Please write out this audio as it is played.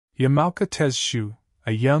Yamaoka Tesshu,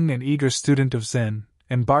 a young and eager student of Zen,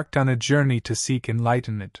 embarked on a journey to seek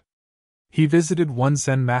enlightenment. He visited one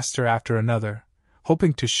Zen master after another,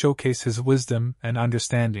 hoping to showcase his wisdom and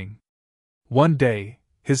understanding. One day,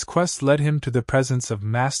 his quest led him to the presence of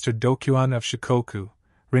Master Dokuon of Shikoku,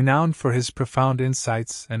 renowned for his profound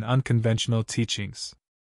insights and unconventional teachings.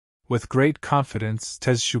 With great confidence,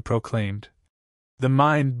 Tesshu proclaimed, "The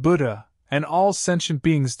mind, Buddha, and all sentient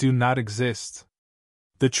beings do not exist.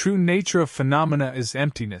 The true nature of phenomena is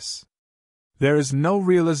emptiness. There is no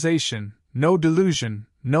realization, no delusion,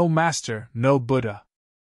 no master, no Buddha.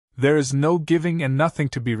 There is no giving and nothing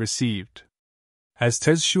to be received." As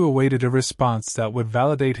Tesshu awaited a response that would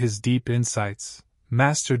validate his deep insights,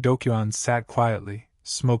 Master Dokuon sat quietly,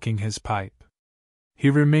 smoking his pipe.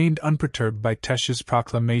 He remained unperturbed by Tesshu's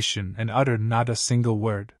proclamation and uttered not a single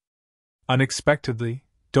word. Unexpectedly,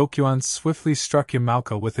 Dokuon swiftly struck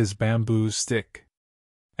Yamaoka with his bamboo stick.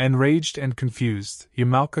 Enraged and confused,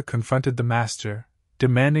 Yamaoka confronted the master,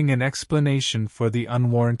 demanding an explanation for the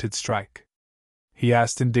unwarranted strike. He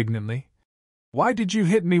asked indignantly, "Why did you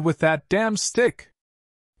hit me with that damn stick?"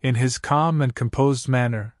 In his calm and composed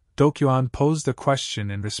manner, Dokuon posed a question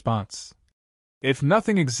in response. "If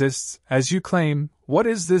nothing exists, as you claim, what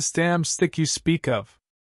is this damn stick you speak of?"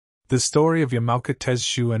 The story of Yamaoka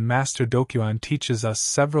Tesshu and Master Dokuon teaches us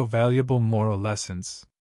several valuable moral lessons.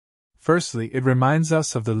 Firstly, it reminds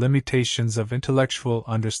us of the limitations of intellectual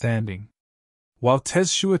understanding. While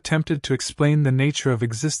Tesshu attempted to explain the nature of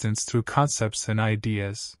existence through concepts and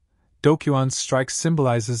ideas, Dokuon's strike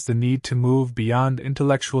symbolizes the need to move beyond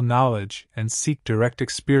intellectual knowledge and seek direct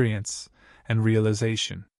experience and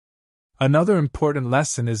realization. Another important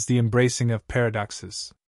lesson is the embracing of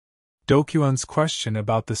paradoxes. Dokuon's question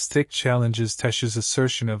about the stick challenges Tesshu's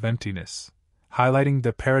assertion of emptiness, highlighting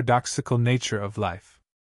the paradoxical nature of life.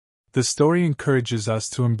 The story encourages us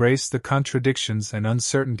to embrace the contradictions and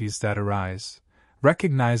uncertainties that arise,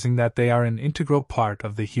 recognizing that they are an integral part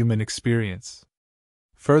of the human experience.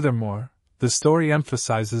 Furthermore, the story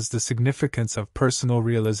emphasizes the significance of personal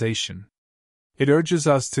realization. It urges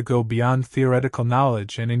us to go beyond theoretical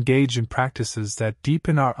knowledge and engage in practices that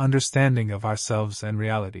deepen our understanding of ourselves and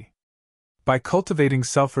reality. By cultivating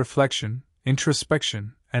self-reflection,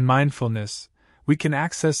 introspection, and mindfulness, we can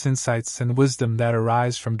access insights and wisdom that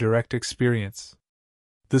arise from direct experience.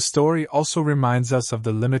 The story also reminds us of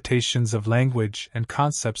the limitations of language and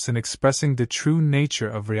concepts in expressing the true nature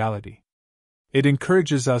of reality. It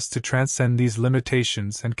encourages us to transcend these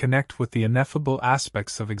limitations and connect with the ineffable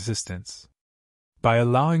aspects of existence. By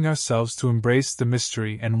allowing ourselves to embrace the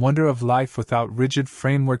mystery and wonder of life without rigid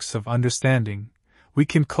frameworks of understanding, we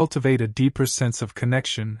can cultivate a deeper sense of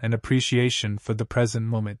connection and appreciation for the present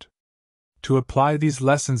moment. To apply these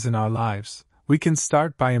lessons in our lives, we can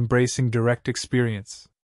start by embracing direct experience.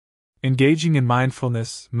 Engaging in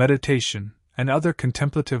mindfulness, meditation, and other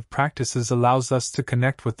contemplative practices allows us to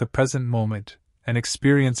connect with the present moment and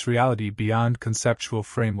experience reality beyond conceptual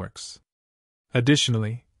frameworks.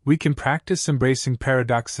 Additionally, we can practice embracing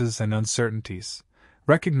paradoxes and uncertainties,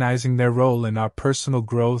 recognizing their role in our personal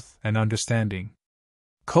growth and understanding.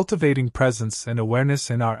 Cultivating presence and awareness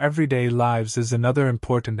in our everyday lives is another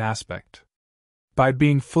important aspect. By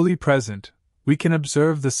being fully present, we can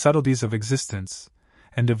observe the subtleties of existence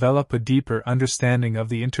and develop a deeper understanding of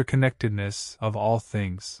the interconnectedness of all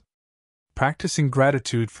things. Practicing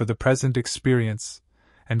gratitude for the present experience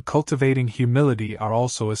and cultivating humility are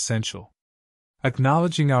also essential.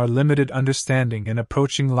 Acknowledging our limited understanding and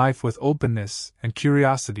approaching life with openness and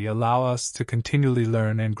curiosity allow us to continually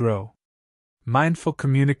learn and grow. Mindful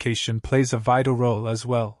communication plays a vital role as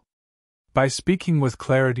well. By speaking with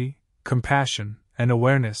clarity, compassion, and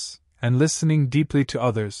awareness, and listening deeply to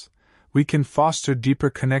others, we can foster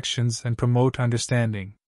deeper connections and promote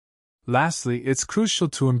understanding. Lastly, it's crucial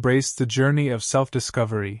to embrace the journey of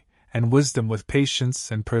self-discovery and wisdom with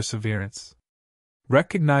patience and perseverance.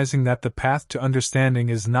 Recognizing that the path to understanding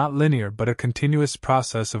is not linear but a continuous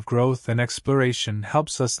process of growth and exploration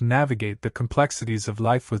helps us navigate the complexities of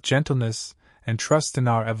life with gentleness and trust in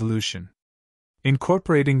our evolution.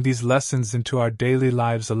 Incorporating these lessons into our daily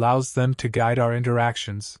lives allows them to guide our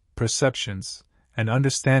interactions, perceptions, and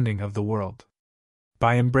understanding of the world.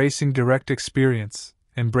 By embracing direct experience,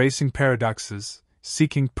 embracing paradoxes,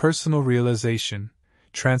 seeking personal realization,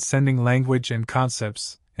 transcending language and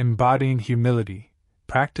concepts, embodying humility,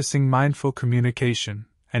 practicing mindful communication,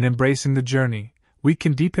 and embracing the journey, we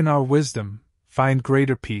can deepen our wisdom, find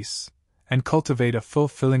greater peace, and cultivate a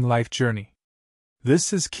fulfilling life journey.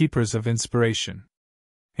 This is Keepers of Inspiration.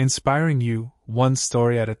 Inspiring you, one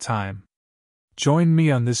story at a time. Join me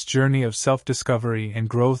on this journey of self-discovery and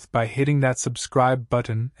growth by hitting that subscribe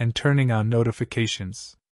button and turning on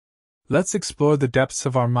notifications. Let's explore the depths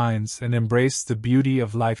of our minds and embrace the beauty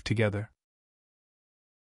of life together.